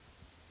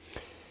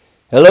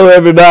Hello,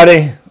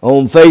 everybody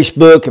on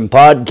Facebook and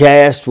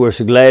podcast. We're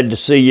so glad to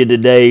see you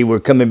today. We're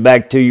coming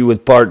back to you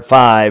with part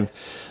 5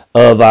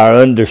 of our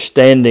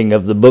understanding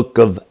of the book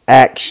of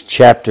Acts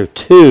chapter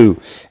 2.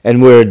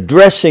 And we're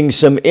addressing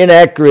some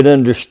inaccurate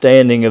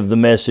understanding of the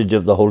message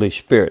of the Holy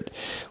Spirit.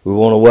 We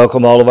want to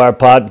welcome all of our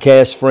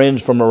podcast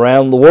friends from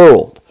around the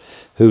world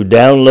who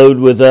download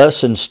with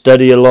us and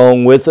study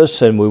along with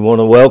us, and we want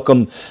to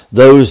welcome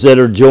those that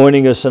are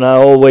joining us. And I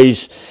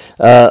always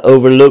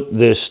overlook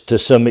this to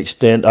some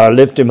extent, our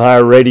Lift Him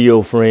Higher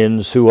radio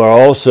friends who are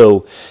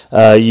also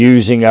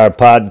using our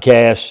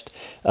podcast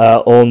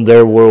on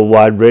their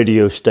worldwide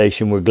radio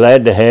station. We're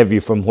glad to have you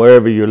from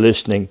wherever you're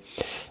listening.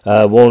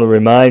 I want to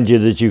remind you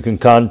that you can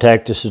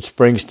contact us at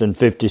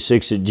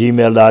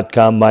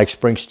springston56@gmail.com,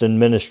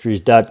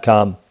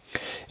 MikeSpringstonMinistries.com,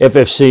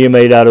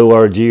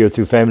 ffcma.org, or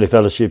through Family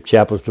Fellowship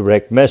Chapel's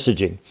direct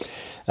messaging.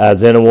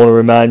 Then I want to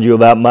remind you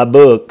about my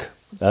book,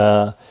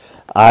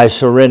 I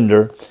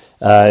Surrender.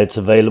 It's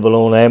available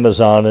on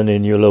Amazon and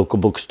in your local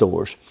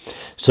bookstores.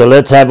 So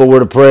let's have a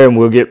word of prayer and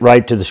we'll get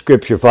right to the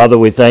scripture. Father,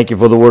 we thank you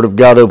for the word of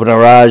God. Open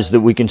our eyes that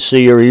we can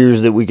see, our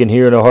ears that we can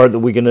hear, and our heart that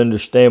we can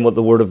understand what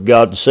the word of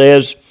God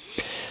says.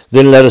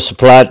 Then let us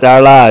apply it to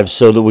our lives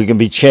so that we can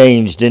be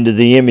changed into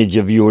the image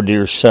of your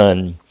dear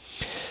Son.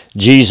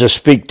 Jesus,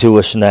 speak to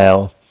us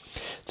now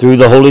through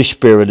the Holy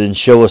Spirit and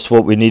show us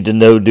what we need to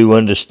know, do,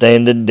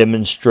 understand, and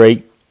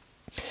demonstrate.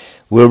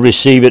 We'll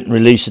receive it and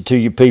release it to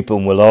your people,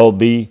 and we'll all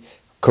be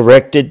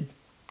corrected,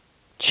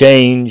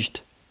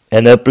 changed,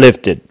 and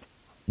uplifted,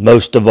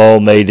 most of all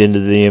made into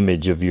the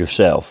image of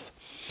yourself.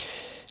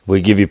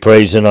 We give you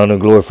praise and honor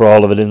and glory for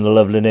all of it in the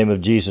lovely name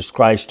of Jesus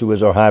Christ, who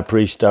is our high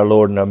priest, our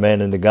Lord, and our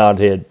man in the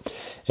Godhead.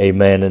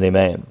 Amen and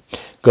amen.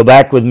 Go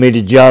back with me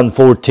to John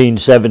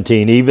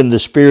 14:17. Even the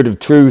Spirit of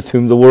truth,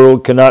 whom the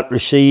world cannot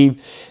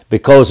receive,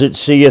 because it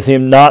seeth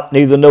him not,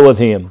 neither knoweth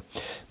him.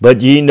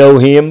 But ye know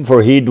him,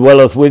 for he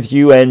dwelleth with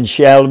you and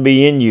shall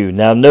be in you.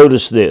 Now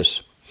notice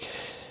this.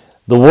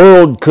 The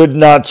world could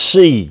not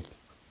see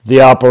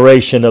the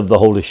operation of the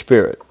Holy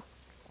Spirit.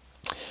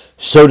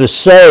 So to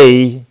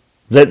say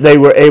that they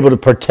were able to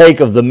partake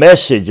of the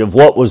message of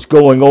what was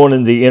going on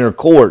in the inner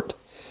court,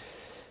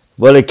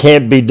 well, it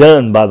can't be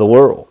done by the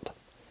world.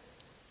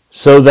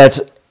 So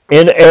that's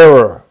in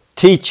error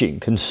teaching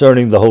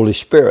concerning the Holy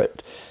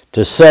Spirit,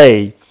 to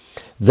say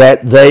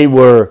that they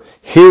were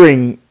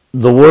hearing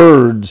the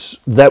words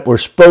that were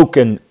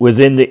spoken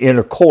within the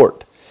inner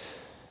court.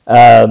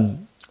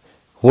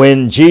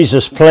 When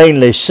Jesus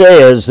plainly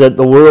says that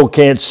the world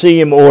can't see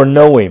him or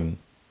know him.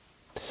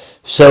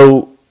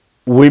 So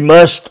we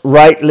must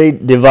rightly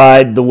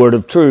divide the word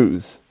of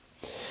truth.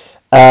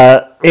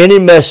 Any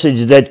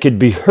message that could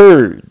be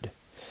heard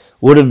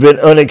would have been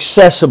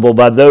inaccessible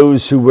by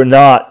those who were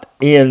not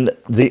in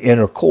the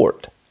inner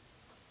court.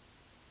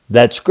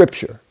 That's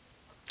Scripture.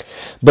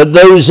 But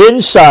those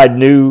inside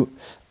knew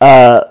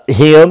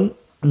him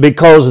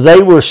because they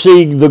were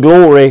seeing the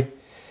glory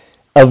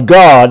of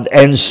God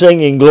and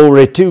singing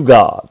glory to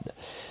God.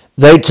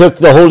 They took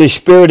the Holy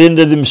Spirit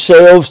into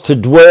themselves to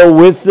dwell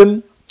with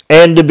them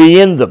and to be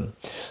in them.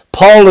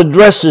 Paul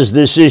addresses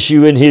this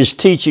issue in his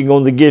teaching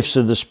on the gifts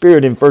of the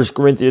Spirit in 1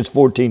 Corinthians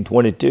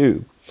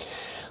 14:22.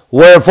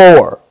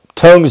 Wherefore,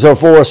 tongues are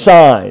for a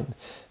sign,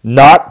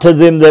 not to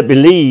them that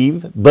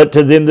believe, but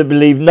to them that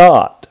believe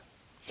not.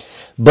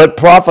 But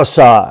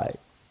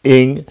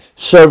prophesying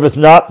serveth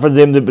not for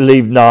them that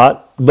believe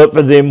not, but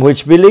for them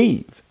which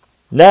believe.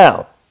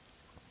 Now,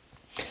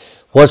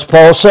 what's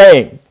Paul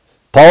saying?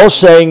 Paul's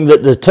saying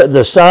that the tongue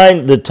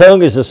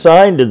is a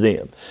sign to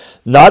them,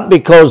 not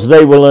because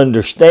they will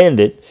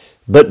understand it,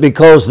 but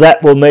because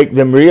that will make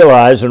them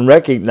realize and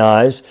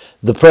recognize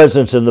the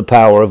presence and the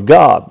power of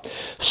God.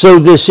 So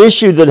this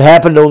issue that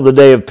happened on the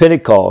day of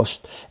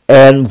Pentecost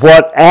and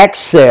what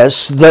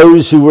access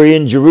those who were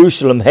in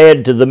Jerusalem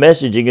had to the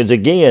messaging is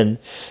again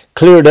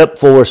cleared up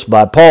for us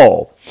by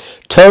Paul.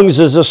 Tongues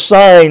is a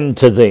sign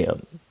to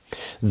them.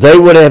 They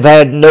would have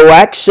had no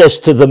access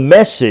to the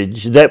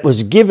message that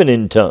was given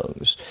in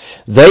tongues.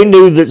 They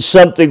knew that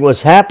something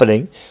was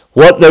happening.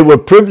 What they were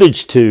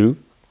privileged to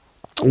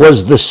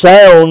was the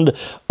sound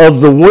of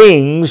the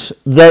wings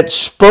that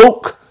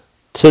spoke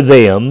to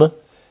them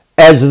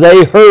as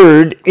they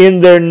heard in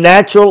their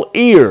natural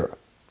ear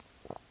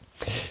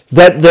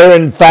that there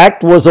in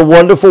fact was a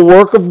wonderful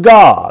work of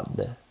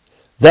God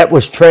that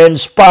was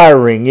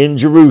transpiring in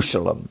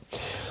Jerusalem.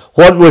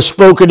 What was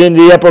spoken in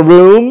the upper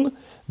room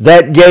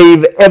that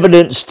gave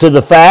evidence to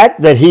the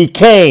fact that he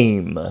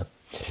came.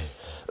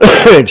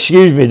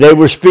 Excuse me, they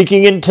were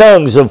speaking in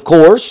tongues, of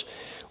course.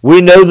 We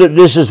know that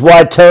this is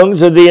why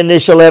tongues are the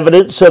initial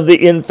evidence of the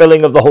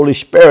infilling of the Holy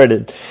Spirit.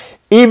 And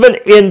even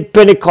in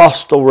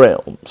Pentecostal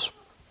realms,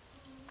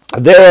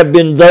 there have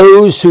been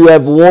those who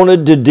have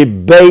wanted to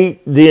debate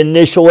the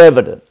initial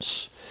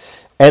evidence.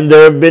 And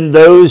there have been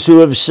those who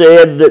have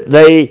said that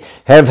they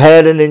have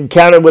had an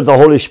encounter with the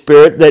Holy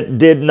Spirit that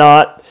did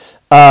not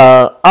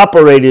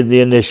operated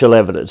the initial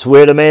evidence. We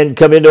had a man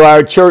come into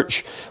our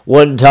church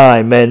one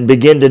time and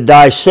begin to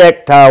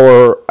dissect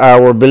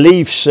our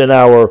beliefs and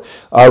our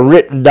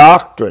written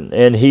doctrine.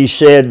 And he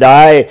said,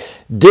 I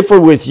differ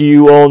with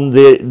you on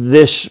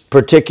this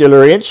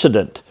particular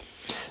incident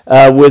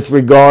with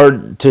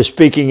regard to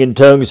speaking in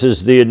tongues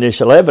as the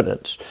initial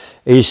evidence.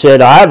 He said,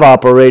 I've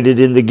operated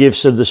in the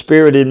gifts of the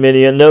Spirit in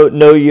many, and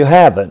no, you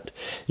haven't.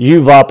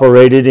 You've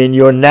operated in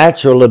your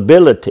natural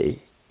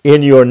ability,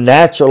 in your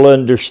natural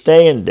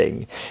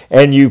understanding,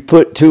 and you've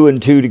put two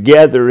and two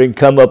together and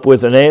come up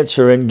with an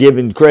answer and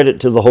given credit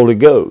to the Holy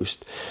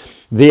Ghost.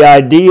 The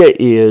idea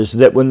is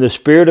that when the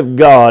Spirit of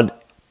God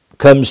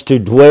comes to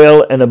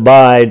dwell and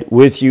abide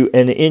with you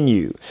and in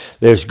you,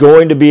 there's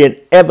going to be an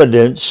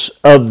evidence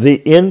of the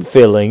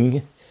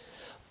infilling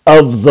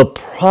of the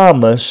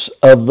promise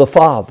of the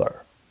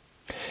Father.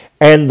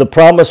 And the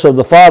promise of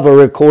the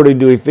Father, according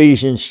to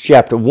Ephesians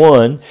chapter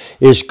 1,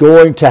 is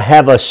going to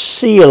have a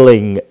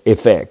sealing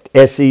effect,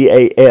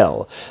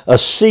 S-E-A-L, a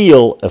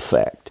seal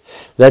effect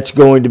that's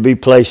going to be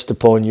placed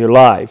upon your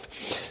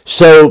life.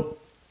 So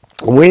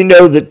we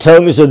know that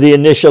tongues are the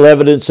initial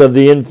evidence of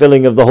the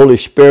infilling of the Holy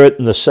Spirit,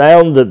 and the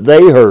sound that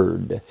they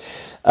heard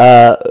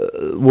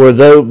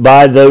were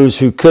by those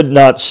who could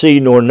not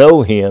see nor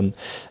know Him,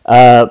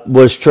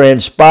 was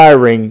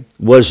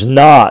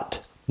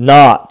not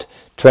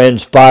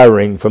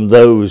transpiring from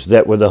those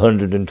that were the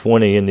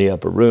 120 in the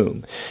upper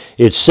room.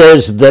 It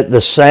says that the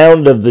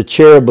sound of the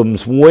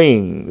cherubim's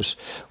wings,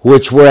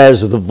 which were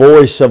as the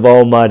voice of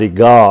Almighty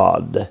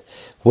God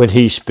when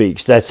He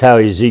speaks. That's how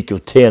Ezekiel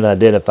 10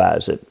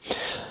 identifies it.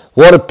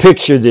 What a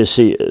picture this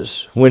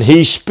is. When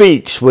He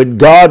speaks, when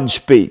God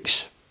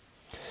speaks,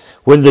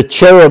 when the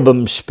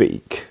cherubim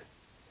speak,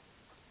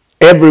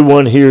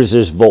 everyone hears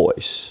His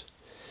voice.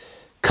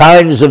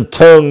 Kinds of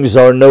tongues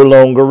are no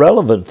longer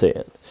relevant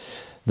then.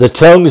 The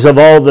tongues of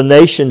all the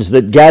nations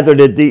that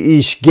gathered at the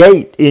east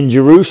gate in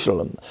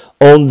Jerusalem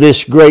on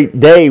this great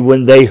day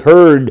when they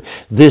heard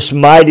this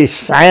mighty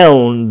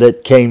sound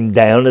that came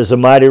down as a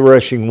mighty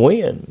rushing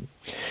wind.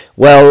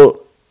 Well,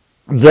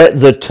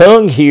 the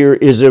tongue here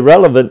is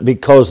irrelevant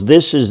because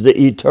this is the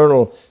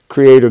eternal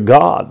Creator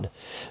God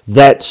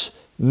that's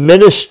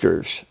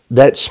ministers,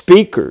 that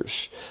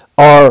speakers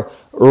are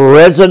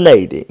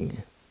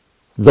resonating.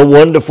 The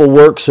wonderful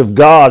works of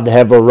God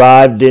have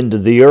arrived into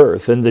the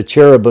earth, and the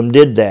cherubim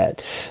did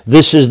that.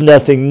 This is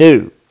nothing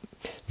new.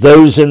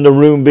 Those in the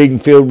room being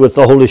filled with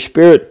the Holy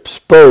Spirit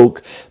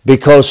spoke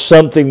because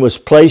something was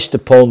placed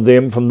upon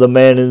them from the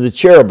man in the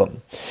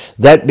cherubim.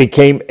 That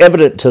became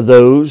evident to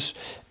those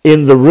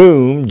in the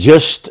room,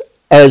 just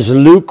as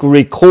Luke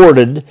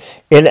recorded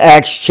in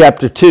Acts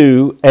chapter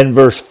 2 and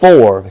verse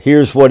 4.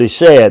 Here's what he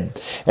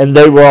said. And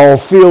they were all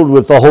filled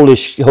with the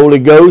Holy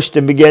Ghost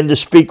and began to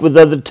speak with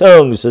other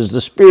tongues as the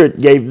Spirit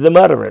gave them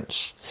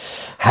utterance.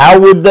 How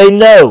would they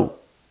know?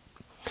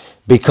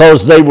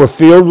 Because they were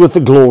filled with the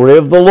glory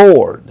of the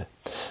Lord.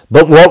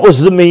 But what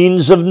was the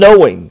means of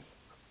knowing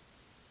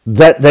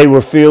that they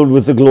were filled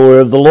with the glory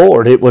of the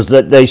Lord? It was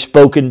that they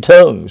spoke in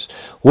tongues.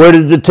 Where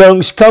did the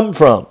tongues come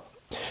from?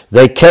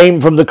 They came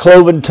from the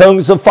cloven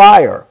tongues of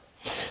fire.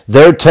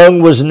 Their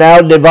tongue was now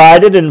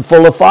divided and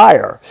full of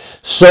fire.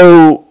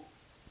 So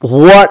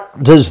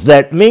what does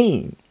that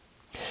mean?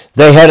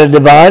 They had a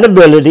divine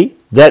ability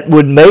that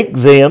would make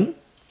them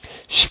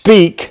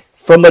speak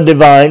from a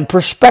divine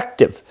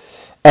perspective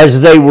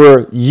as they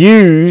were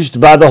used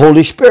by the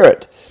Holy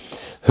Spirit,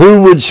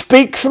 who would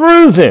speak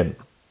through them.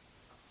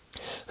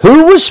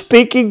 Who was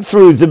speaking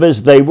through them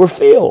as they were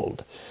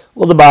filled?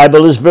 Well, the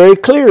Bible is very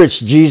clear. It's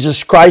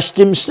Jesus Christ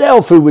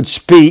Himself who would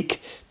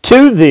speak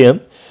to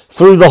them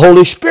through the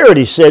Holy Spirit.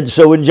 He said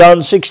so in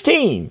John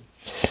 16.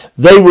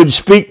 They would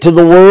speak to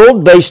the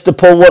world based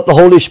upon what the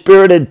Holy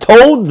Spirit had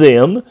told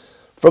them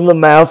from the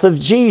mouth of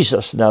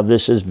Jesus. Now,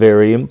 this is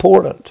very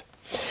important.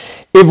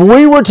 If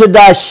we were to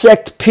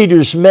dissect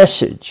Peter's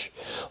message,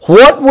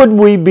 what would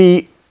we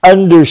be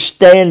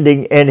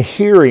understanding and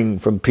hearing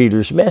from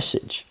Peter's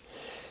message?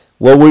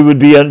 Well, we would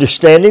be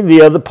understanding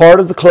the other part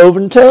of the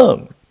cloven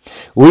tongue.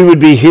 We would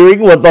be hearing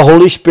what the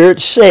Holy Spirit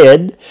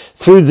said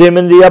through them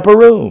in the upper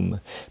room.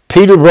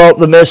 Peter brought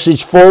the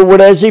message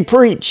forward as he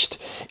preached.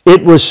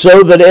 It was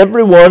so that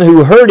everyone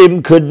who heard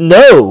him could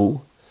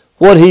know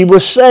what he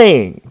was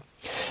saying.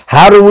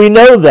 How do we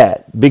know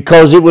that?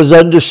 Because it was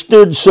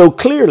understood so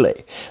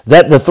clearly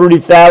that the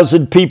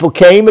 30,000 people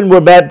came and were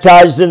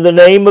baptized in the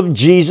name of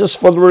Jesus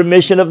for the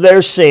remission of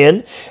their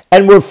sin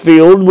and were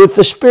filled with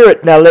the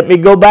Spirit. Now let me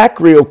go back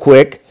real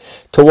quick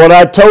to what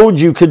I told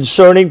you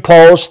concerning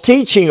Paul's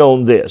teaching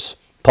on this.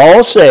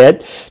 Paul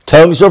said,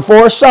 tongues are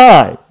for a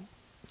sign,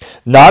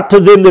 not to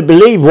them that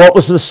believe. What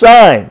was the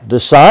sign? The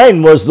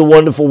sign was the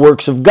wonderful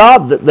works of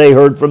God that they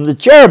heard from the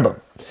cherubim.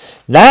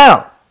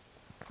 Now,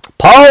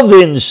 Paul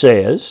then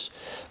says,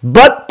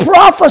 but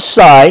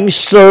prophesying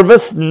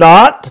serveth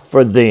not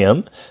for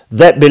them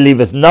that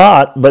believeth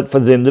not, but for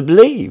them that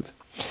believe.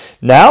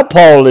 Now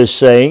Paul is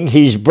saying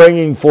he's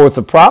bringing forth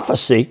a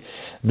prophecy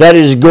that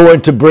is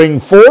going to bring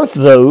forth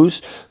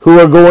those who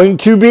are going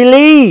to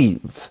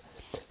believe.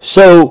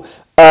 So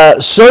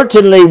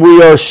certainly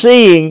we are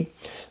seeing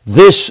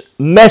this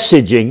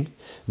messaging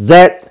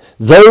that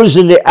those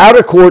in the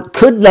outer court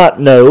could not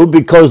know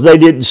because they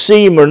didn't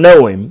see him or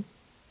know him.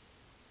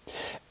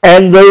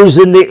 And those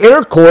in the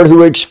inner court who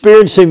were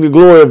experiencing the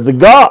glory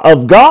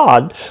of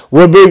God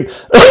were being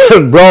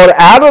brought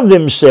out of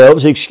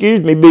themselves,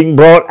 being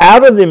brought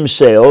out of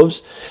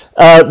themselves,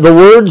 the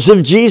words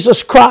of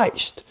Jesus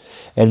Christ.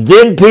 And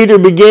then Peter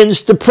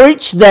begins to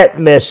preach that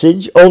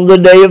message on the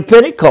day of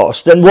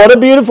Pentecost. And what a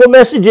beautiful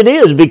message it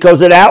is,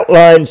 because it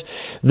outlines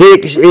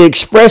the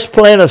express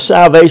plan of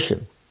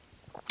salvation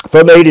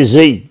from A to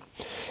Z,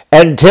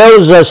 and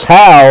tells us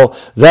how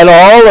that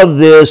all of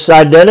this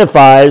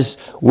identifies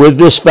with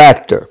this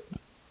factor.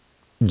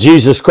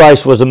 Jesus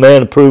Christ was a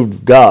man approved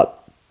of God.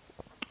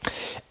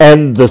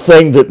 And the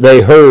thing that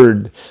they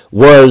heard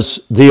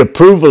was the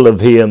approval of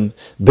him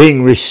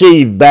being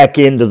received back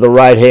into the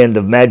right hand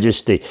of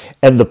majesty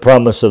and the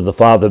promise of the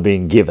Father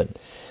being given.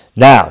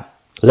 Now,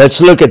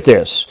 let's look at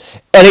this.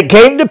 And it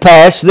came to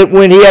pass that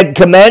when he had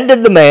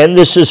commanded the man,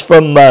 this is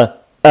from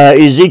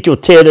Ezekiel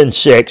 10 and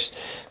 6,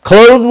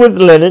 clothed with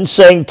linen,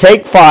 saying,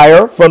 take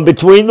fire from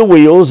between the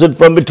wheels and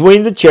from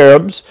between the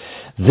cherubs.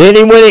 Then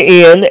he went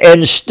in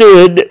and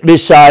stood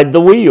beside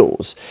the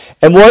wheels.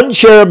 And one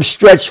cherub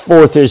stretched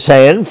forth his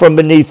hand from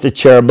beneath the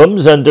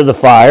cherubims unto the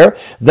fire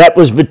that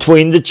was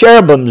between the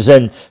cherubims,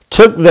 and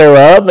took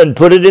thereof, and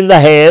put it in the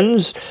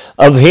hands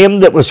of him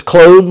that was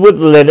clothed with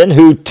linen,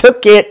 who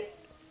took it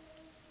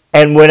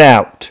and went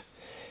out.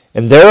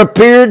 And there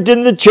appeared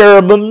in the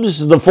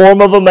cherubims the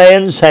form of a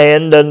man's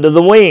hand under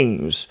the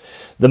wings.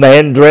 The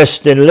man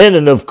dressed in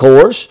linen, of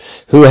course,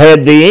 who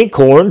had the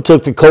inkhorn,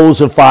 took the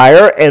coals of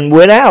fire and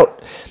went out.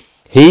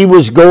 He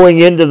was going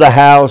into the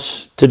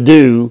house to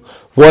do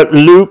what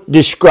Luke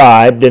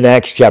described in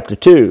Acts chapter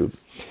 2.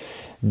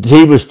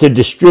 He was to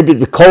distribute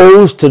the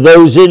coals to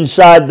those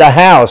inside the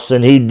house,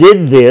 and he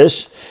did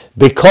this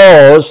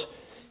because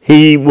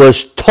he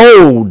was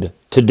told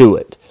to do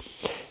it.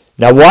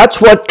 Now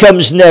watch what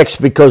comes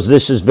next, because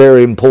this is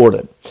very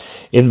important.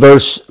 In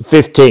verse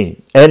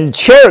 15, and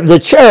the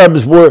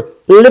cherubs were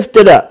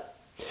lifted up.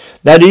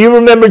 Now, do you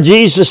remember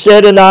Jesus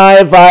said, and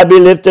if I be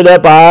lifted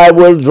up, I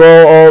will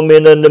draw all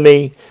men unto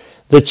me.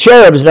 The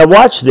cherubs, now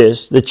watch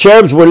this, the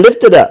cherubs were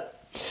lifted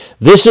up.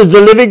 This is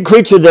the living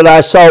creature that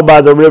I saw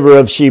by the river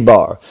of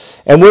Shebar.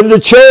 And when the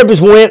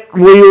cherubs went,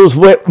 wheels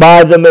went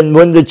by them, and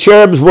when the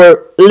cherubs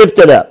were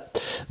lifted up,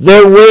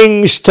 their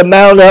wings to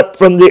mount up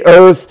from the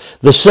earth,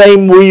 the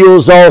same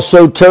wheels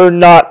also turned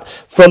not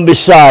from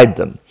beside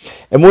them.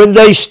 And when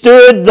they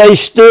stood,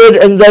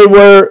 and they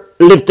were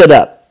lifted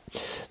up.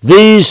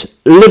 These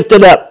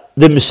lifted up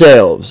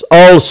themselves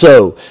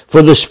also,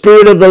 for the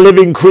spirit of the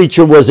living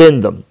creature was in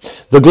them.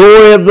 The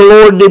glory of the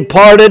Lord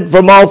departed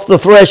from off the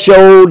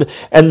threshold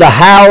and the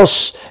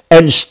house,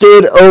 and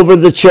stood over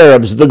the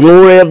cherubs. The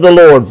glory of the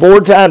Lord.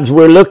 4 times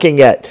we're looking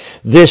at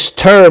this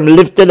term,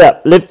 lifted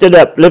up, lifted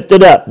up,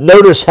 lifted up.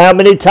 Notice how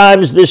many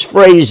times this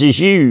phrase is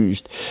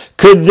used.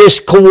 Could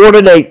this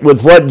coordinate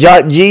with what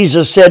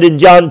Jesus said in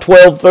John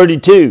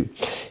 12:32?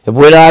 And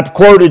when I've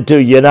quoted to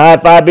you, and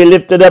if I be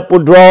lifted up, will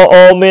draw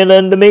all men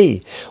unto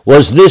me.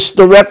 Was this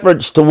the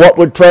reference to what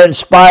would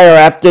transpire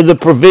after the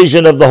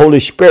provision of the Holy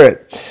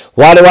Spirit?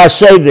 Why do I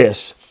say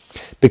this?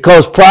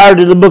 Because prior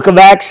to the book of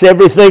Acts,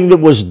 everything that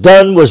was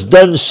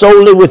done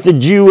solely with the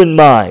Jew in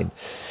mind.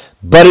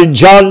 But in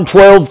John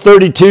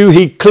 12:32,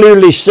 he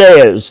clearly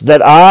says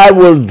that I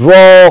will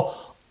draw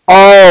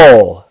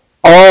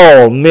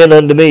all men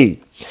unto me.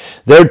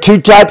 There are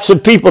 2 types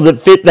of people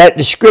that fit that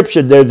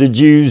description. They're the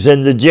Jews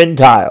and the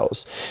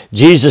Gentiles.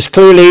 Jesus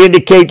clearly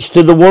indicates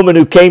to the woman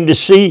who came to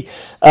see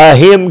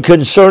him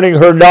concerning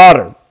her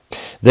daughter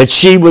that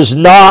she was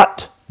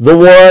not the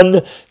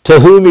one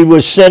to whom he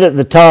was sent at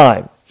the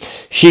time.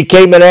 She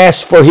came and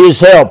asked for his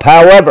help.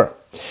 However,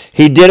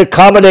 he did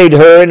accommodate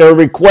her in her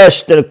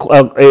request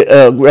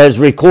as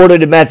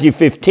recorded in Matthew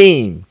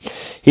 15.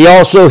 He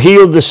also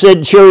healed the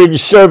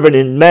centurion's servant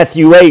in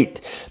Matthew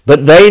 8.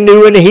 But they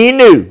knew and he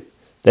knew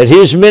that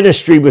his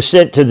ministry was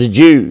sent to the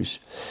Jews.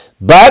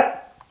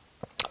 But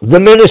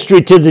the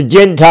ministry to the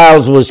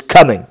Gentiles was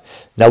coming.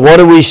 Now what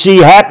do we see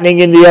happening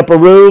in the upper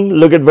room?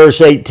 Look at verse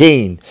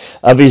 18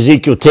 of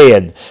Ezekiel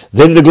 10.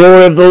 Then the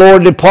glory of the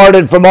Lord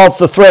departed from off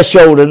the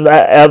threshold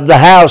of the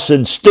house,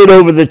 and stood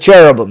over the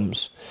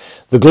cherubims.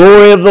 The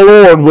glory of the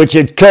Lord which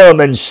had come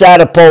and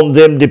sat upon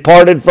them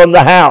departed from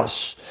the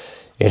house.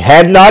 It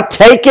had not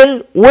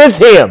taken with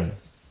him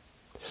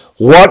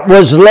what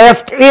was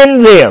left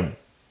in them.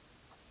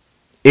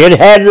 It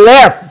had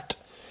left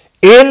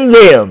in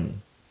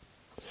them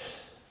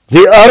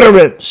the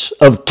utterance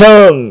of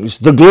tongues,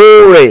 the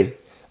glory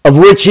of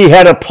which he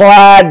had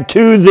applied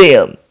to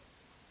them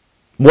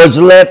was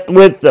left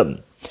with them.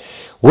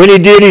 When he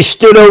did, he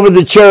stood over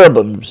the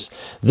cherubims.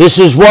 This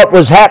is what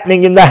was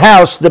happening in the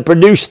house that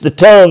produced the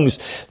tongues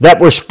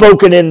that were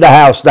spoken in the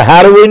house. Now,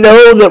 how do we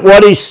know that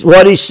what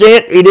he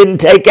sent, he didn't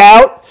take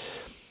out?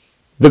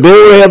 The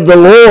glory of the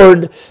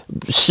Lord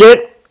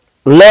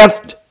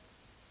left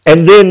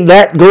And then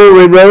that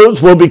glory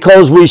rose. Well,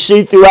 because we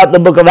see throughout the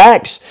book of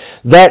Acts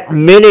that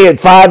many at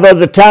 5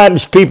 other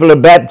times people are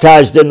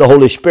baptized in the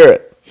Holy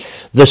Spirit.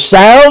 The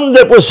sound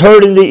that was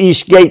heard in the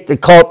east gate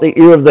that caught the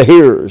ear of the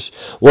hearers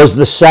was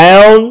the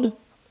sound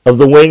of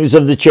the wings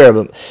of the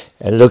cherubim.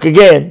 And look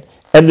again.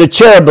 And the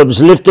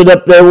cherubims lifted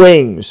up their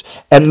wings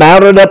and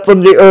mounted up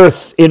from the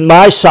earth in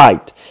my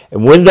sight.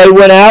 And when they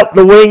went out,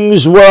 the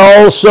wings were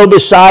also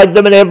beside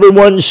them, and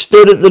everyone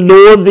stood at the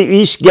door of the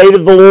east gate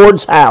of the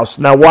Lord's house.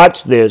 Now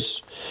watch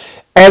this.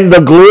 And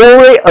the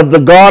glory of the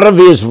God of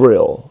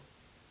Israel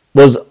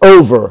was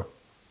over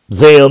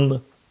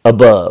them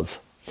above.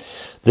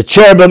 The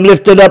cherubim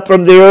lifted up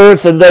from the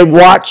earth, and they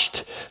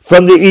watched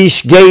from the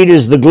east gate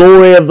as the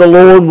glory of the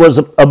Lord was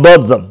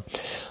above them.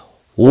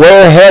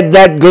 Where had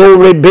that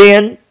glory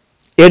been?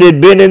 It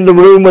had been in the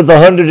room with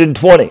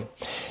 120.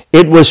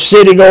 It was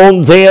sitting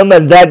on them,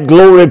 and that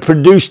glory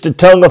produced a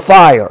tongue of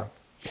fire.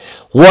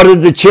 What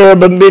had the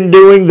cherubim been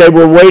doing? They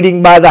were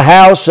waiting by the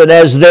house, and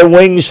as their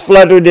wings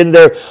fluttered in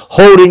their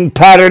holding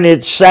pattern,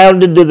 it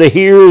sounded to the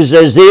hearers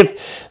as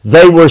if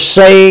they were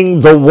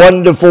saying the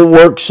wonderful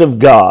works of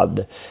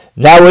God.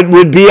 Now it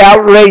would be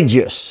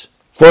outrageous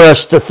for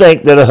us to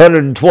think that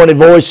 120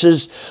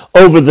 voices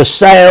over the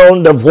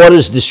sound of what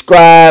is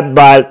described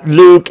by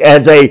Luke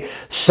as a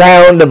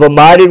sound of a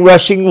mighty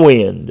rushing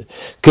wind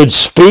could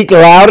speak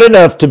loud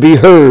enough to be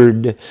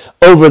heard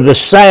over the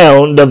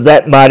sound of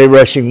that mighty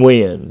rushing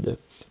wind.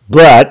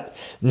 But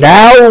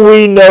now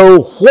we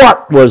know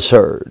what was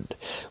heard.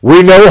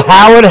 We know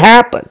how it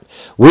happened.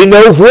 We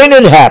know when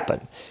it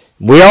happened.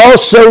 We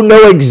also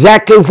know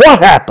exactly what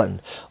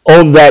happened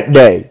on that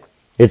day.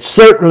 It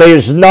certainly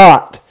is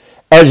not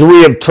as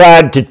we have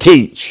tried to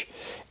teach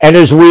and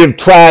as we have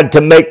tried to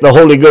make the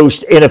Holy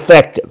Ghost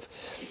ineffective.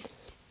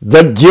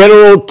 The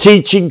general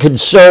teaching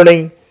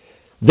concerning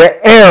the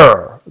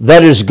error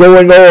that is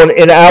going on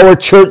in our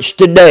church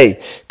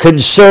today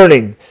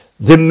concerning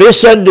the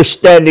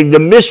misunderstanding, the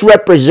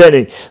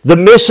misrepresenting, the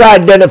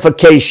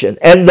misidentification,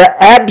 and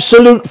the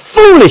absolute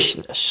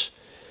foolishness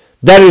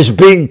that is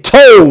being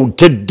told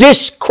to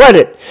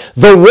discredit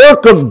the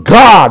work of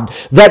God,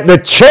 that the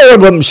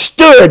cherubim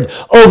stood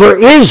over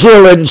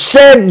Israel and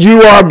said,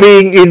 you are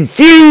being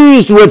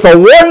infused with a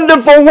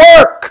wonderful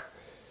work.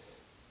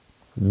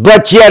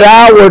 But yet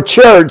our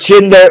church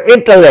in their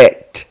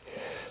intellect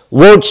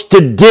wants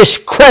to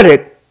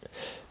discredit.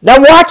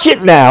 Now watch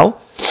it now.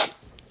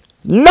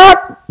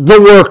 Not the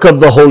work of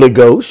the Holy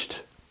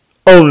Ghost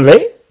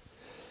only,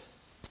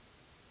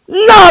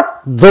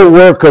 not the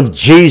work of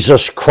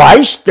Jesus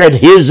Christ and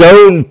his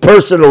own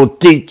personal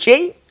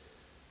teaching,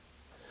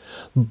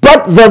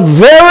 but the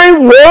very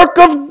work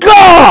of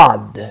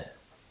God.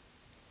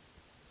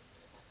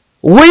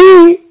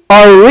 We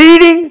are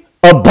reading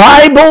a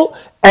Bible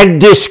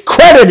and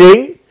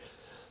discrediting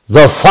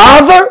the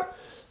Father,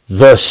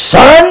 the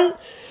Son,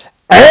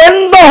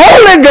 and the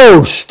Holy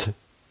Ghost,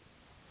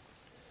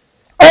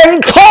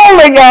 and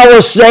calling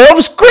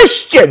ourselves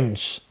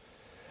Christians.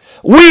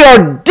 We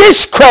are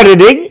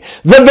discrediting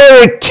the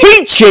very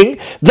teaching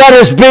that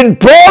has been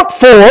brought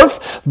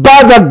forth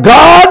by the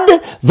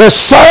God, the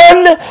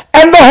Son,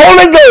 and the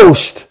Holy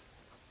Ghost.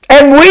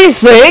 And we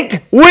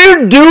think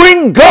we're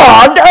doing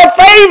God a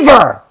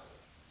favor.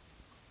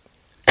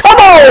 Come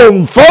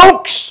on,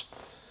 folks.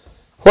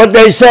 What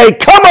they say,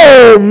 come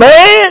on,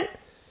 man.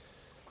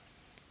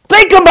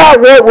 Think about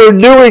what we're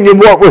doing and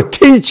what we're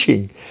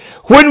teaching.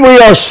 When we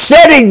are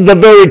setting the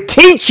very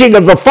teaching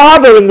of the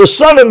Father and the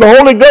Son and the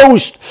Holy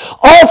Ghost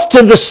off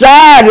to the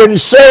side and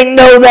saying,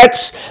 no,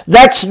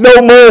 that's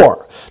no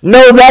more.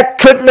 No, that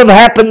couldn't have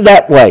happened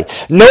that way.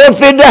 No,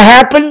 if it had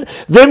happened,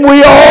 then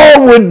we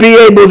all would be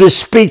able to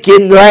speak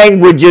in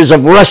languages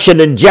of Russian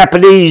and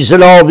Japanese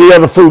and all the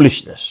other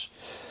foolishness.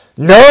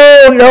 No.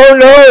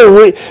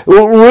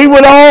 We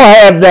would all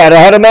have that. I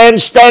had a man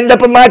stand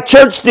up in my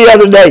church the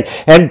other day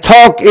and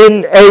talk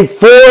in a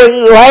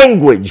foreign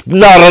language,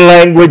 not a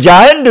language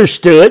I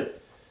understood.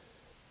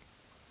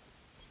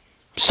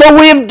 So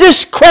we have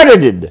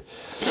discredited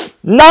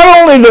not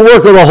only the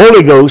work of the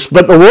Holy Ghost,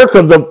 but the work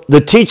of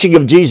the teaching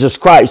of Jesus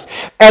Christ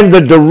and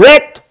the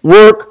direct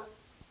work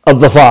of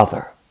the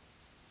Father.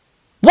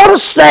 What a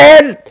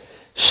sad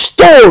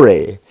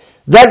story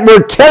that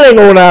we're telling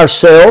on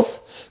ourselves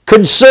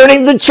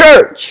concerning the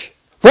church.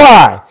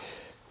 Why?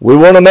 We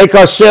want to make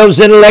ourselves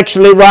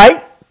intellectually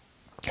right.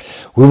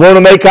 We want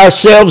to make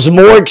ourselves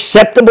more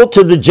acceptable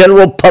to the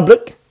general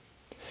public.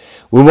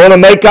 We want to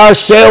make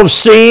ourselves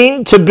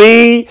seen to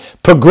be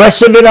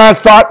progressive in our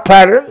thought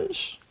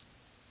patterns.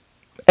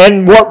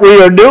 And what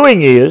we are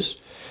doing is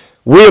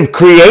we have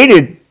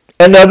created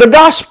another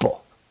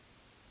gospel.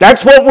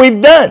 That's what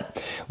we've done.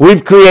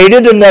 We've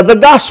created another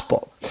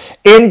gospel.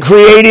 In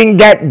creating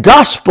that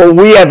gospel,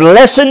 we have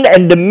lessened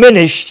and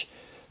diminished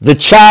the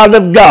child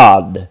of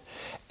God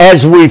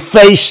as we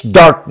face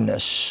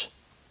darkness.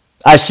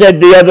 I said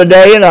the other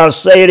day, and I'll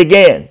say it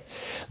again,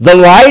 the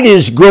light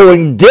is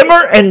growing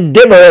dimmer and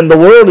dimmer, and the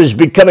world is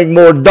becoming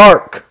more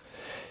dark.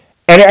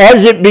 And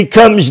as it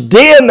becomes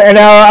dim and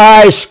our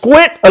eyes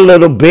squint a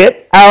little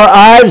bit, our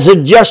eyes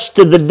adjust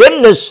to the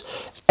dimness,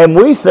 and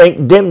we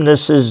think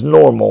dimness is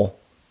normal.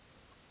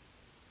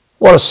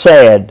 What a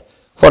sad,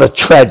 what a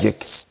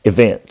tragic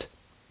event.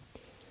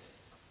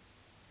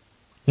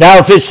 Now,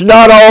 if it's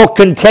not all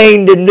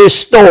contained in this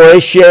story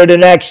shared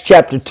in Acts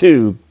chapter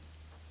 2,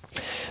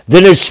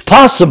 then it's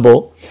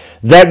possible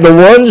that the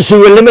ones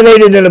who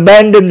eliminated and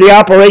abandoned the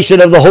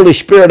operation of the Holy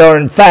Spirit are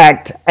in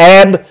fact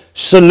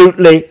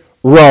absolutely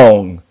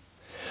wrong.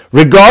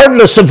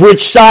 Regardless of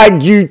which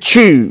side you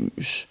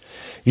choose,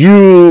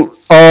 you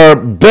are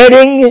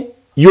betting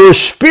your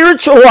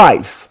spiritual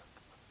life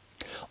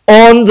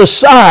on the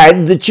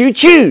side that you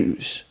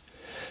choose.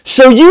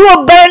 So you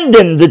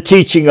abandon the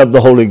teaching of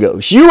the Holy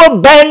Ghost. You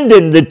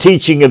abandon the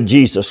teaching of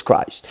Jesus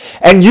Christ.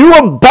 And you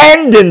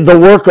abandon the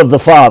work of the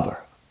Father.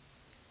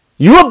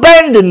 You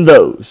abandon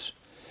those.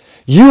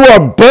 You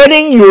are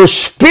betting your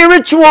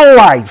spiritual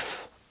life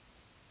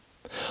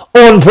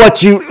on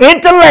what you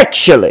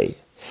intellectually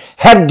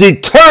have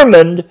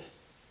determined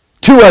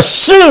to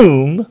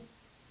assume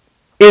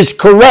is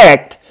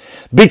correct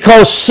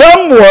because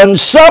someone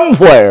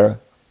somewhere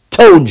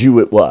told you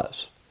it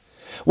was.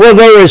 Well,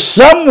 there is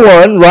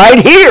someone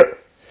right here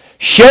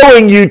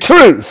showing you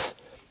truth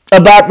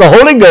about the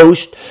Holy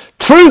Ghost,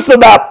 truth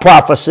about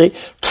prophecy,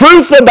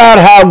 truth about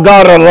how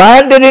God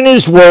aligned it in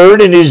His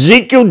Word, in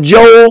Ezekiel,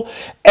 Joel,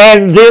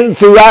 and then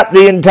throughout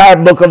the entire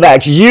book of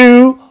Acts.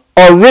 You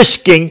are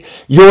risking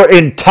your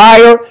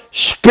entire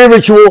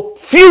spiritual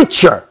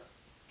future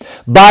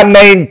by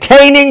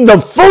maintaining the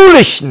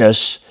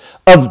foolishness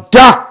of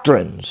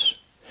doctrines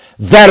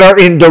that are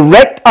in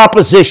direct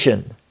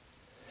opposition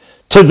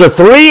to the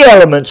three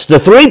elements, the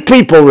three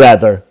people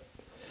rather,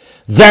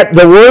 that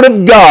the Word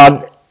of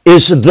God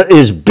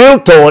is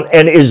built on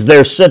and is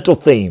their central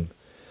theme.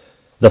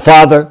 The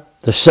Father,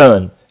 the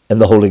Son, and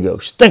the Holy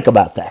Ghost. Think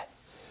about that.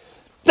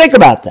 Think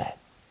about that.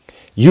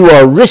 You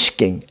are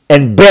risking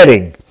and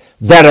betting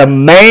that a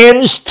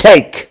man's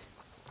take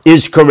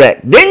is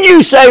correct. Then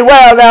you say,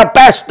 well, now,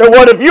 Pastor,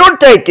 what if your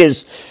take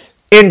is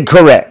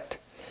incorrect?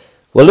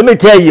 Well, let me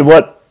tell you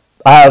what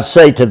I'll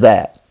say to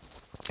that.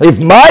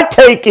 If my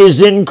take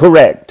is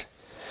incorrect,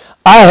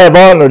 I have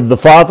honored the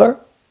Father,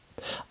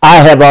 I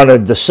have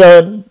honored the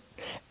Son,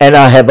 and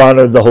I have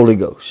honored the Holy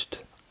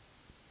Ghost.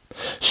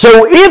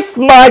 So if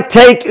my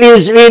take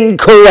is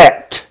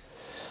incorrect,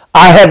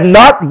 I have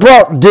not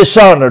brought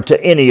dishonor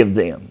to any of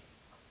them.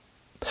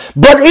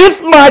 But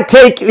if my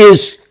take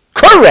is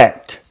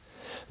correct,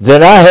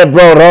 then I have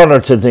brought honor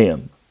to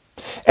them,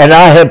 and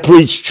I have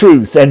preached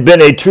truth and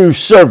been a true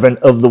servant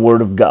of the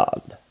Word of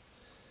God.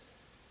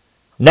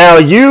 Now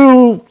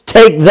you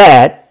take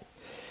that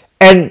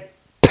and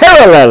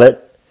parallel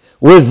it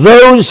with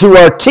those who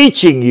are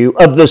teaching you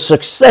of the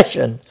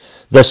succession,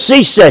 the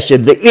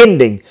cessation, the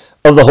ending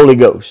of the Holy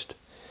Ghost.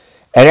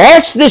 And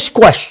ask this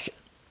question.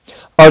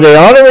 Are they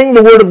honoring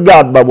the Word of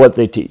God by what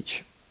they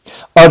teach?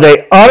 Are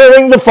they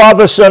honoring the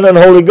Father, Son, and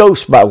Holy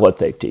Ghost by what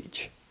they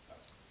teach?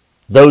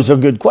 Those are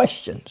good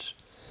questions.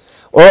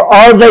 Or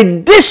are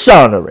they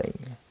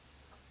dishonoring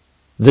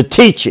the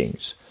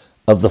teachings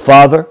of the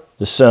Father,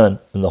 the Son,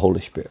 and the Holy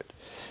Spirit?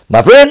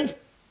 My friend,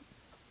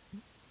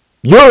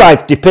 your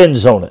life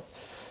depends on it.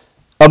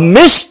 A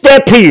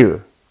misstep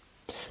here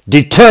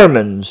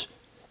determines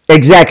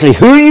exactly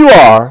who you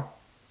are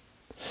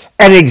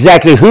and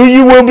exactly who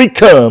you will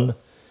become.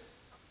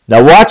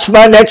 Now watch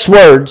my next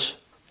words.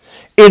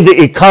 In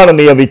the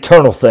economy of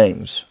eternal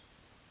things.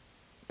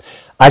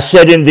 I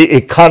said in the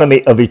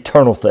economy of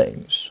eternal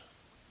things.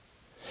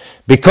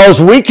 Because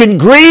we can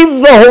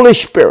grieve the Holy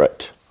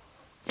Spirit.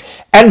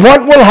 And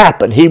what will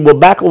happen? He will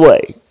back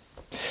away.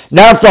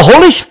 Now, if the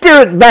Holy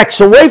Spirit backs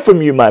away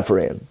from you, my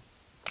friend,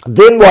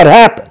 then what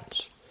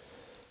happens?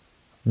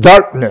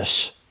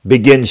 Darkness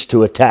begins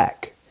to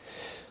attack.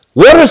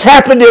 What has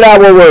happened in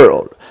our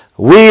world?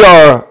 We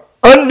are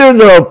under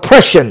the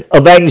oppression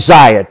of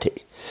anxiety.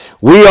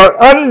 We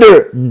are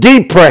under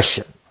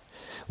depression.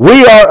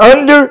 We are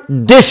under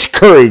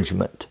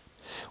discouragement.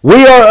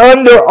 We are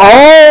under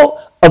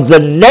all of the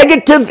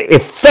negative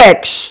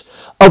effects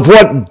of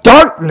what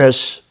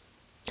darkness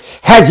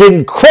has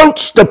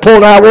encroached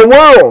upon our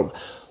world.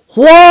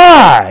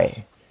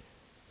 Why?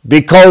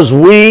 Because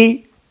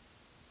we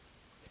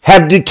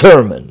have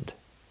determined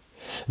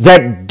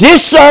that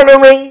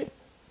dishonoring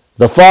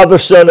the Father,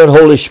 Son, and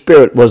Holy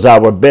Spirit was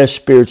our best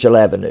spiritual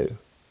avenue.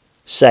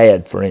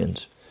 Sad,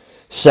 friends.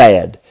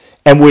 Sad.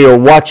 And we are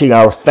watching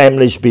our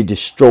families be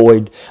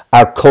destroyed,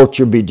 our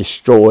culture be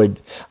destroyed,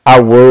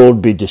 our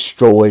world be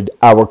destroyed,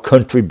 our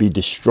country be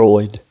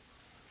destroyed.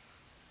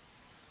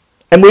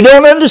 And we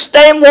don't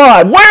understand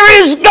why.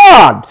 Where is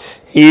God?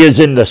 He is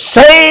in the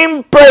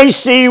same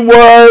place He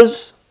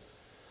was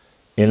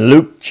in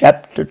Luke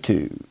chapter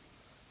 2.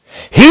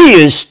 He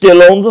is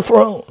still on the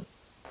throne.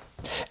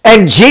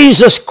 And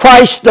Jesus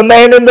Christ, the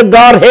man in the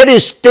Godhead,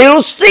 is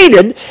still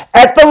seated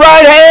at the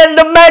right hand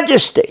of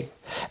majesty.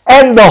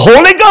 And the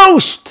Holy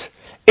Ghost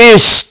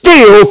is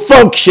still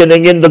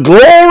functioning in the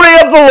glory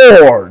of the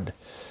Lord.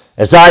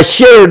 As I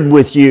shared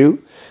with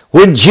you,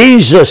 When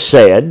Jesus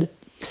said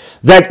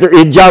that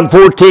in John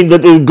 14,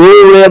 that the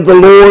glory of the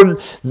Lord,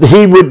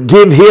 he would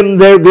give him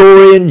their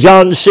glory in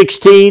John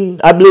 16,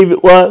 I believe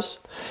it was.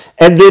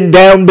 And then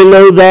down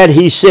below that,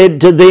 he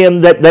said to them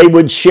that they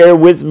would share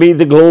with me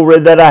the glory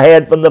that I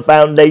had from the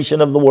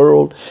foundation of the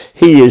world.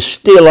 He is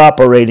still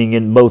operating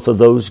in both of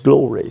those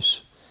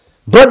glories.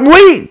 But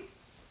we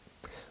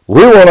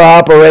want to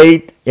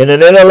operate in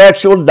an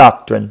intellectual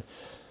doctrine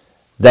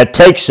that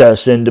takes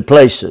us into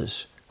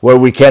places where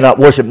we cannot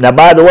worship. Now,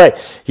 by the way,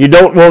 you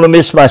don't want to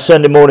miss my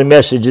Sunday morning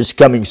message this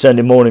coming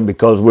Sunday morning,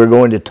 because we're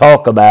going to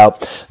talk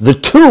about the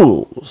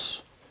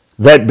tools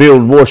that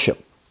build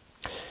worship.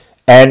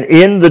 And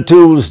in the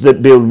tools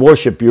that build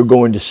worship, you're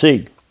going to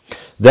see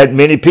that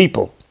many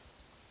people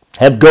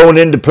have gone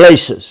into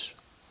places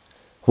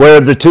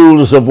where the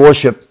tools of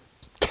worship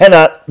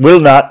cannot, will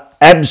not,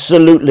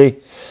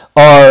 absolutely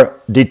are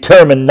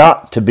determined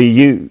not to be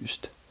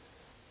used.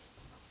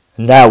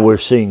 Now we're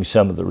seeing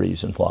some of the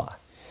reason why.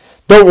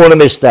 Don't want to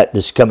miss that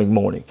this coming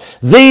morning.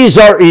 These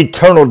are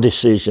eternal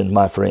decisions,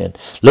 my friend.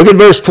 Look at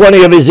verse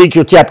 20 of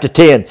Ezekiel chapter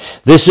 10.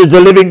 This is the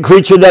living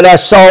creature that I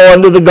saw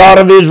under the God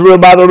of Israel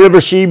by the river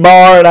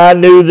Shebar, and I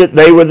knew that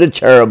they were the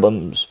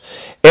cherubims.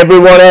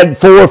 Everyone had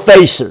 4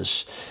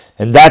 faces,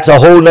 and that's a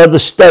whole other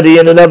study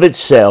in and of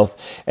itself.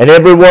 And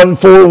every one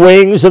 4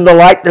 wings, and the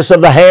likeness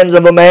of the hands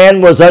of a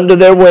man was under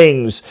their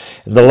wings.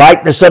 And the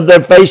likeness of their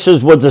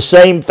faces was the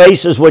same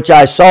faces which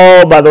I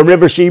saw by the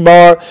river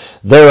Shebar,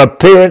 their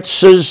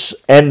appearances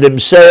and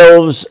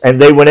themselves,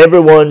 and they went every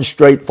one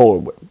straight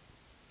forward.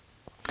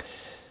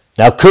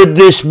 Now, could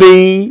this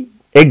be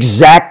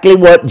exactly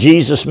what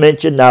Jesus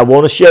mentioned? Now, I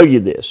want to show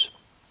you this.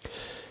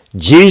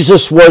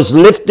 Jesus was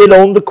lifted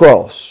on the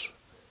cross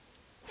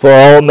for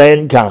all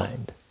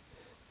mankind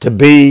to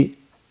be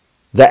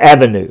the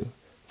avenue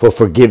for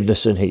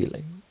forgiveness and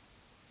healing.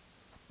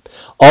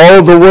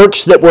 All the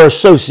works that were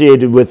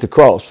associated with the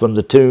cross, from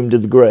the tomb to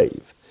the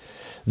grave.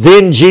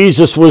 Then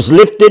Jesus was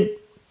lifted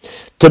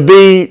to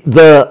be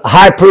the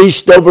high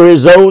priest over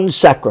his own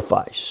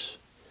sacrifice.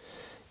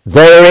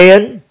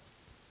 Therein,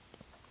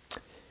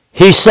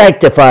 he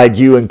sanctified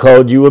you and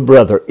called you a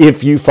brother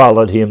if you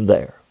followed him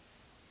there.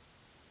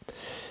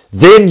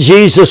 Then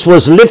Jesus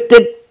was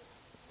lifted,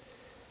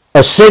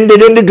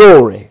 ascended into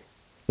glory.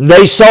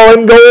 They saw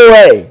him go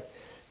away.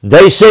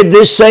 They said,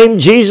 this same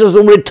Jesus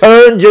will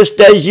return just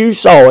as you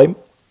saw him.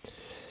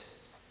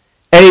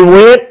 And he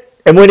went,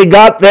 and when he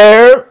got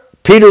there,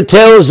 Peter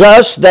tells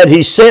us that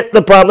he sent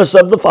the promise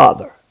of the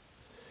Father.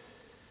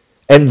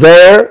 And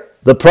there,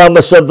 the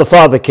promise of the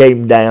Father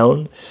came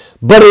down.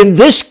 But in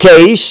this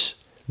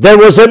case, there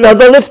was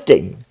another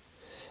lifting,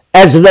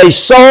 as they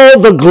saw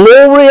the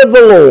glory of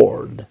the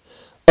Lord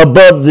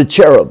above the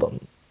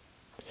cherubim.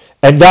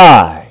 And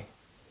I,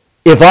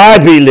 if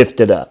I be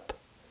lifted up,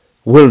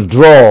 will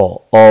draw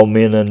all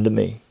men unto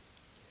me.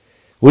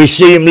 We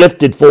see him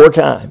lifted 4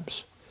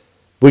 times.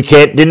 We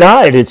can't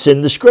deny it. It's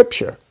in the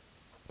Scripture.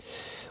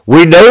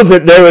 We know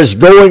that there is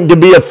going to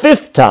be a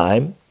 5th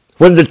time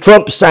when the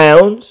trump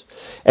sounds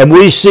and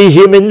we see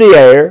him in the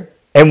air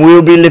and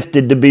we'll be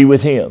lifted to be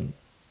with him.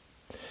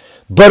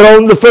 But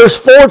on the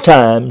first 4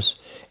 times,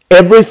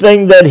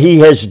 everything that he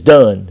has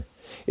done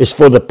is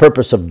for the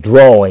purpose of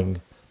drawing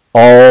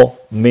all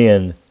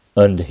men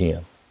unto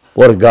him.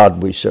 What a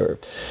God we serve.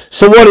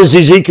 So what is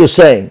Ezekiel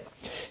saying?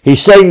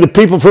 He's saying the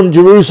people from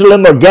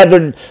Jerusalem are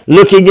gathered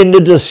looking into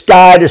the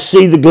sky to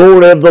see the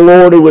glory of the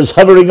Lord who was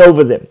hovering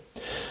over them.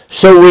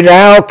 So we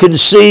now can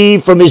see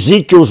from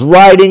Ezekiel's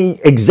writing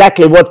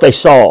exactly what they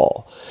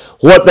saw,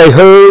 what they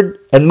heard,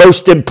 and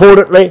most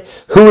importantly,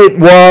 who it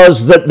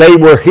was that they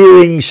were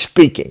hearing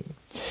speaking.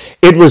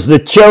 It was the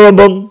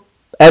cherubim,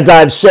 as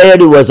I've said,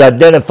 who was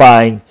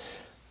identifying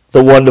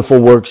the wonderful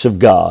works of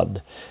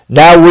God.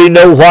 Now we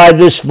know why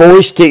this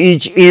voice to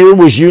each ear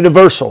was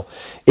universal.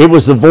 It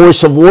was the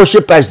voice of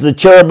worship as the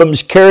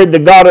cherubims carried the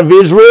God of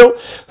Israel,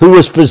 who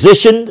was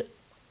positioned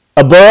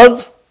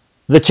above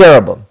the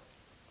cherubim.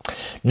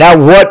 Now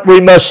what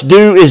we must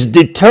do is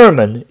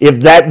determine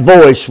if that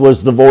voice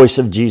was the voice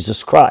of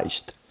Jesus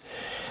Christ,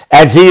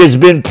 as he has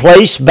been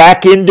placed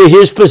back into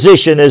his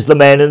position as the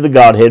man in the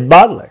Godhead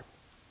bodily.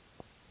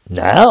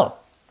 Now,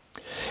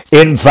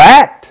 in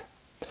fact,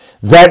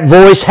 that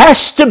voice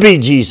has to be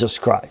Jesus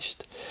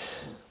Christ.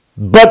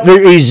 But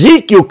the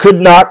Ezekiel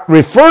could not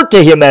refer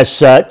to him as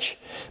such,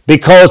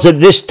 because at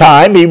this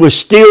time he was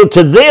still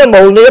to them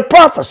only a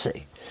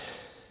prophecy.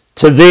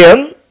 To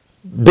them,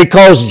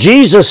 because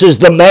Jesus is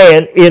the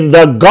man in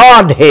the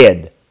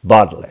Godhead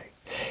bodily.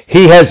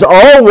 He has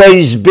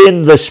always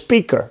been the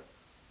speaker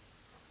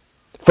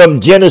from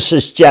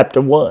Genesis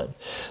chapter 1.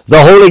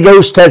 The Holy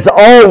Ghost has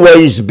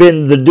always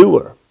been the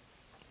doer.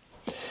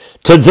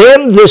 To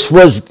them, this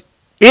was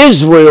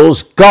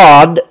Israel's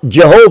God,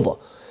 Jehovah,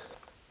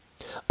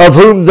 of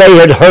whom they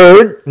had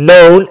heard,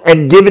 known,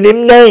 and given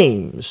him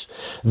names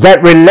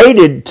that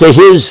related to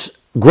his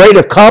great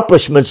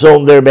accomplishments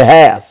on their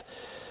behalf.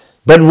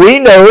 But we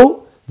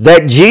know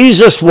that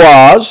Jesus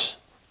was,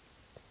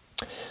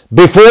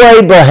 before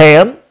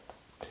Abraham,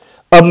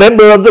 a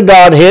member of the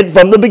Godhead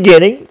from the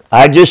beginning,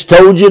 I just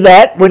told you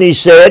that when he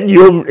said,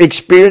 you'll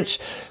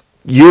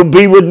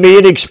be with me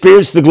and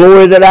experience the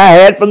glory that I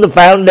had from the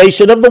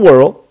foundation of the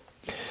world.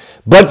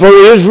 But for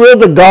Israel,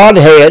 the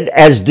Godhead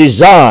as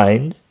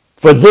designed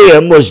for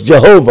them was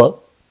Jehovah,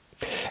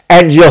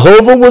 and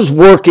Jehovah was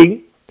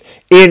working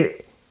in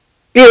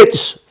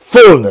its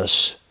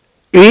fullness,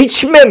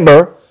 each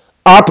member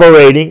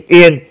operating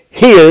in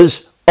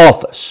his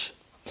office.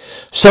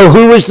 So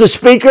who is the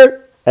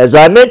speaker? As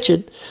I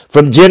mentioned,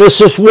 from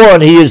Genesis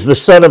 1, he is the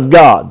Son of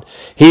God.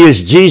 He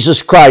is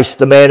Jesus Christ,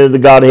 the man of the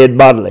Godhead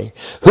bodily.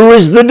 Who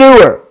is the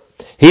doer?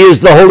 He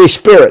is the Holy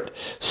Spirit.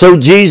 So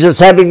Jesus,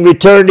 having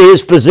returned to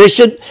his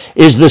position,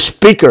 is the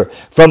speaker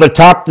from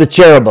atop the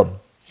cherubim.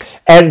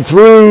 And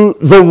through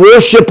the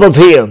worship of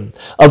him,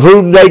 of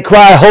whom they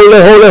cry, Holy,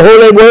 holy,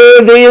 holy,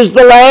 worthy is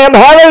the Lamb,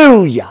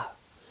 hallelujah.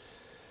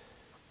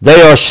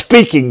 They are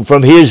speaking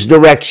from his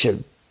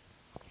direction.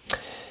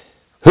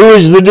 Who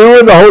is the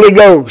doer? The Holy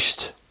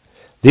Ghost.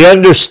 The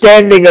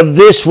understanding of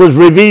this was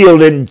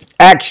revealed in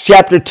Acts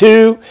chapter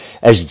 2,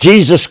 as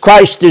Jesus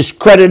Christ is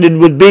credited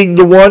with being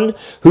the one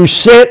who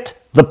sent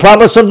the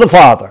promise of the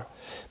Father,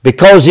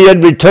 because he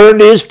had returned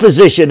to his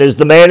position as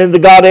the man in the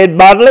Godhead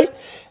bodily,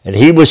 and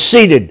he was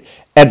seated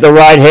at the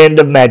right hand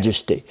of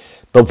majesty.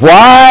 But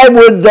why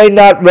would they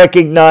not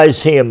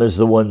recognize him as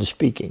the one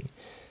speaking?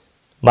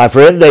 My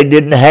friend, they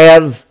didn't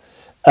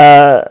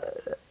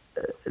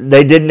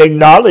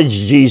acknowledge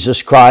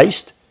Jesus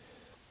Christ.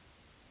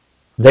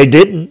 They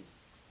didn't.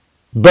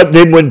 But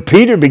then when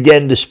Peter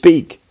began to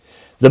speak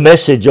the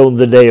message on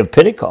the day of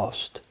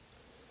Pentecost,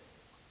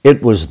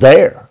 it was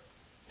there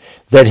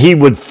that he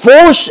would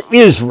force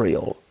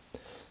Israel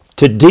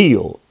to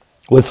deal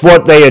with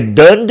what they had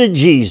done to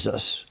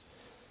Jesus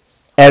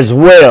as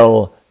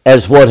well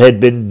as what had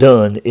been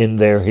done in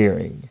their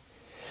hearing.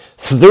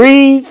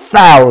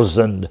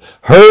 3,000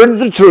 heard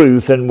the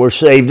truth and were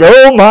saved.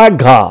 Oh my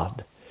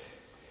God!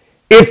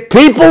 If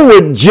people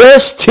would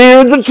just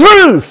hear the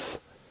truth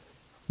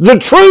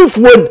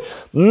would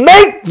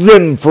make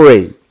them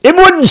free. It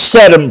wouldn't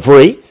set them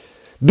free.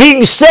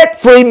 Being set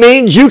free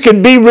means you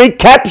can be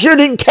recaptured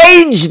and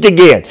caged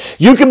again.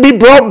 You can be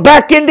brought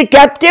back into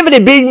captivity.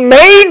 Being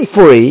made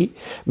free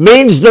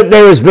means that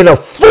there has been a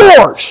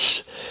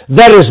force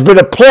that has been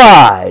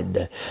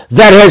applied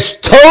that has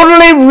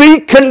totally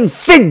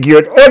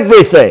reconfigured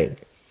everything.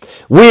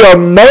 We are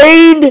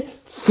made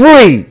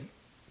free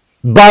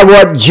by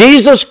what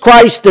Jesus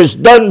Christ has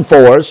done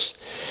for us,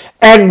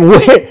 and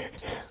we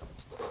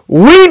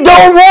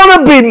don't want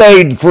to be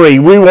made free.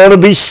 We want to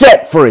be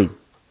set free.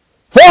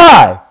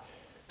 Why?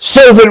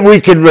 So that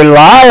we can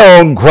rely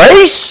on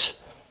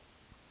grace?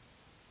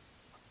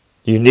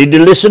 You need to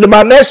listen to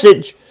my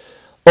message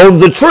on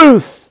the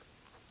truth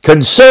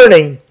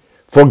concerning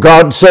for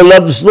God so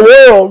loves the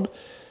world,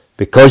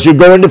 because you're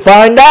going to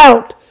find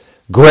out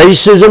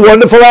grace is a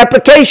wonderful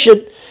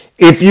application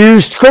if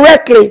used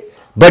correctly.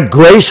 But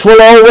grace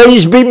will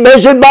always be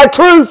measured by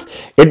truth.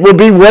 It will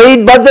be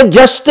weighed by the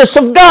justice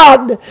of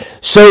God.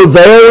 So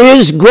there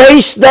is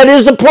grace that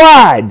is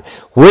applied.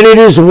 When it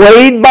is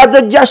weighed by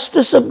the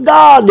justice of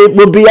God, it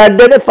will be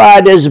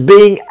identified as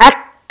being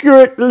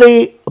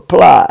accurately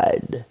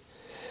applied.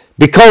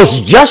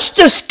 Because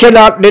justice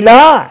cannot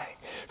deny,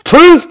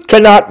 truth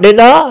cannot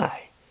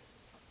deny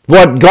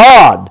what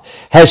God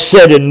has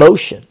set in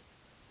motion.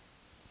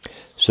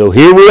 So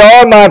here we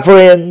are, my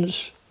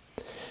friends.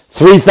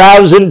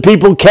 3,000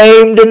 people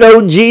came to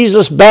know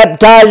Jesus,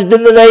 baptized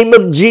in the name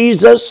of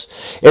Jesus,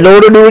 in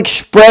order to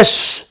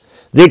express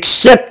the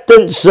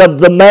acceptance of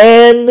the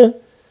man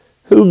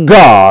who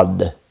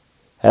God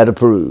had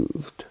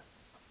approved.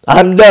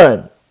 I'm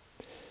done,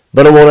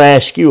 but I want to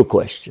ask you a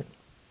question.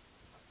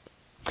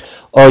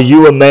 Are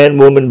you a man,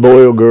 woman,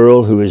 boy, or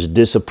girl who is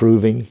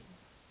disapproving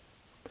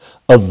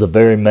of the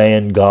very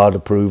man God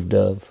approved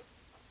of?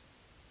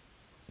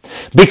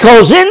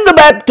 Because in the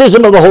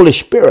baptism of the Holy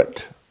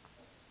Spirit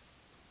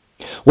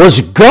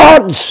was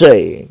God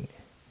saying,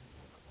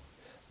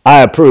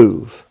 I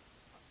approve.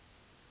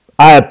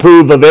 I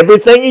approve of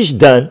everything he's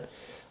done.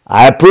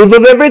 I approve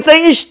of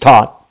everything he's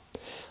taught.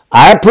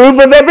 I approve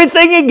of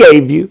everything he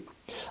gave you.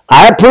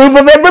 I approve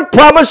of every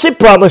promise he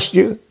promised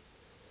you.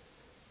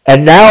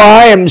 And now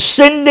I am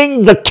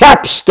sending the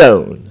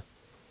capstone,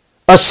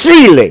 a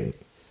sealing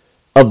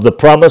of the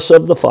promise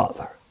of the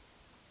Father.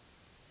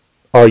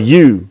 Are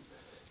you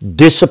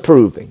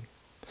disapproving?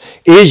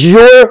 Is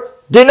your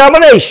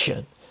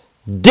denomination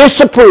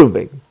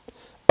disapproving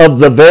of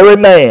the very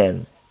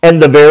man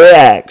and the very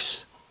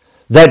acts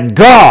that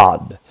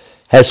God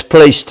has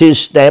placed his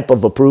stamp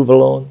of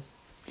approval on?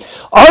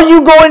 Are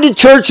you going to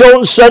church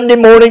on Sunday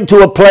morning to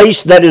a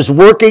place that is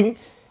working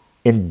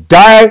in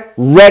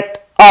direct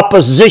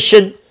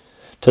opposition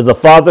to the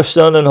Father,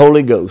 Son, and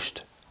Holy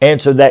Ghost?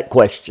 Answer that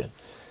question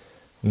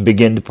and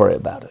begin to pray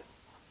about it.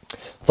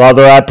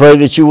 Father, I pray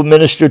that you will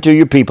minister to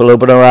your people.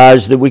 Open our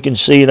eyes that we can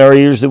see and our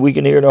ears that we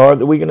can hear and our heart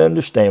that we can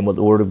understand what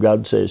the Word of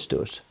God says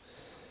to us.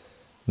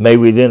 May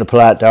we then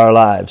apply it to our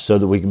lives so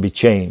that we can be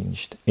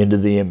changed into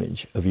the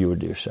image of your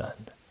dear Son.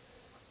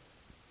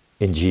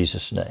 In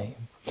Jesus' name.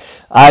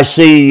 I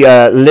see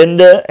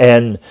Linda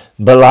and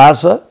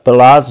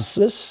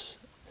Belazis.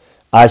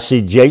 I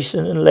see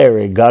Jason and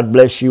Larry. God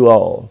bless you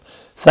all.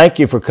 Thank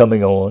you for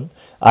coming on.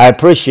 I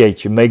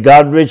appreciate you. May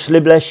God richly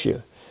bless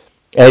you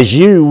as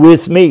you,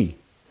 with me,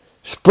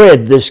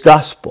 spread this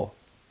gospel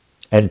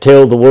and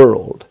tell the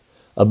world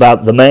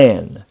about the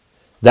man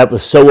that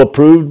was so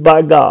approved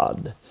by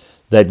God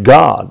that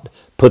God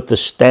put the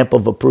stamp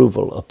of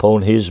approval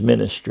upon his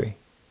ministry.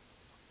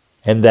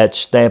 And that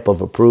stamp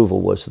of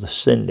approval was the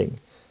sending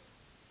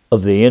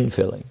of the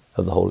infilling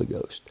of the Holy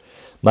Ghost.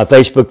 My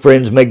Facebook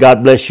friends, may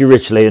God bless you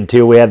richly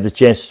until we have the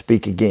chance to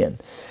speak again.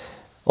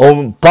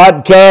 On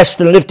podcast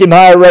and Lift Him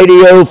Higher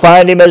Radio,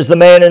 find him as the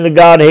man in the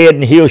Godhead,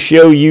 and he'll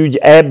show you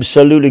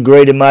absolutely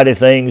great and mighty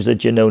things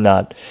that you know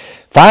not.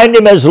 Find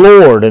him as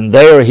Lord, and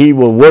there he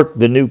will work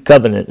the new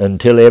covenant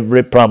until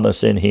every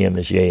promise in him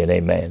is yea and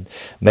amen.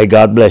 May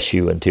God bless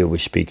you until we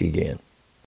speak again.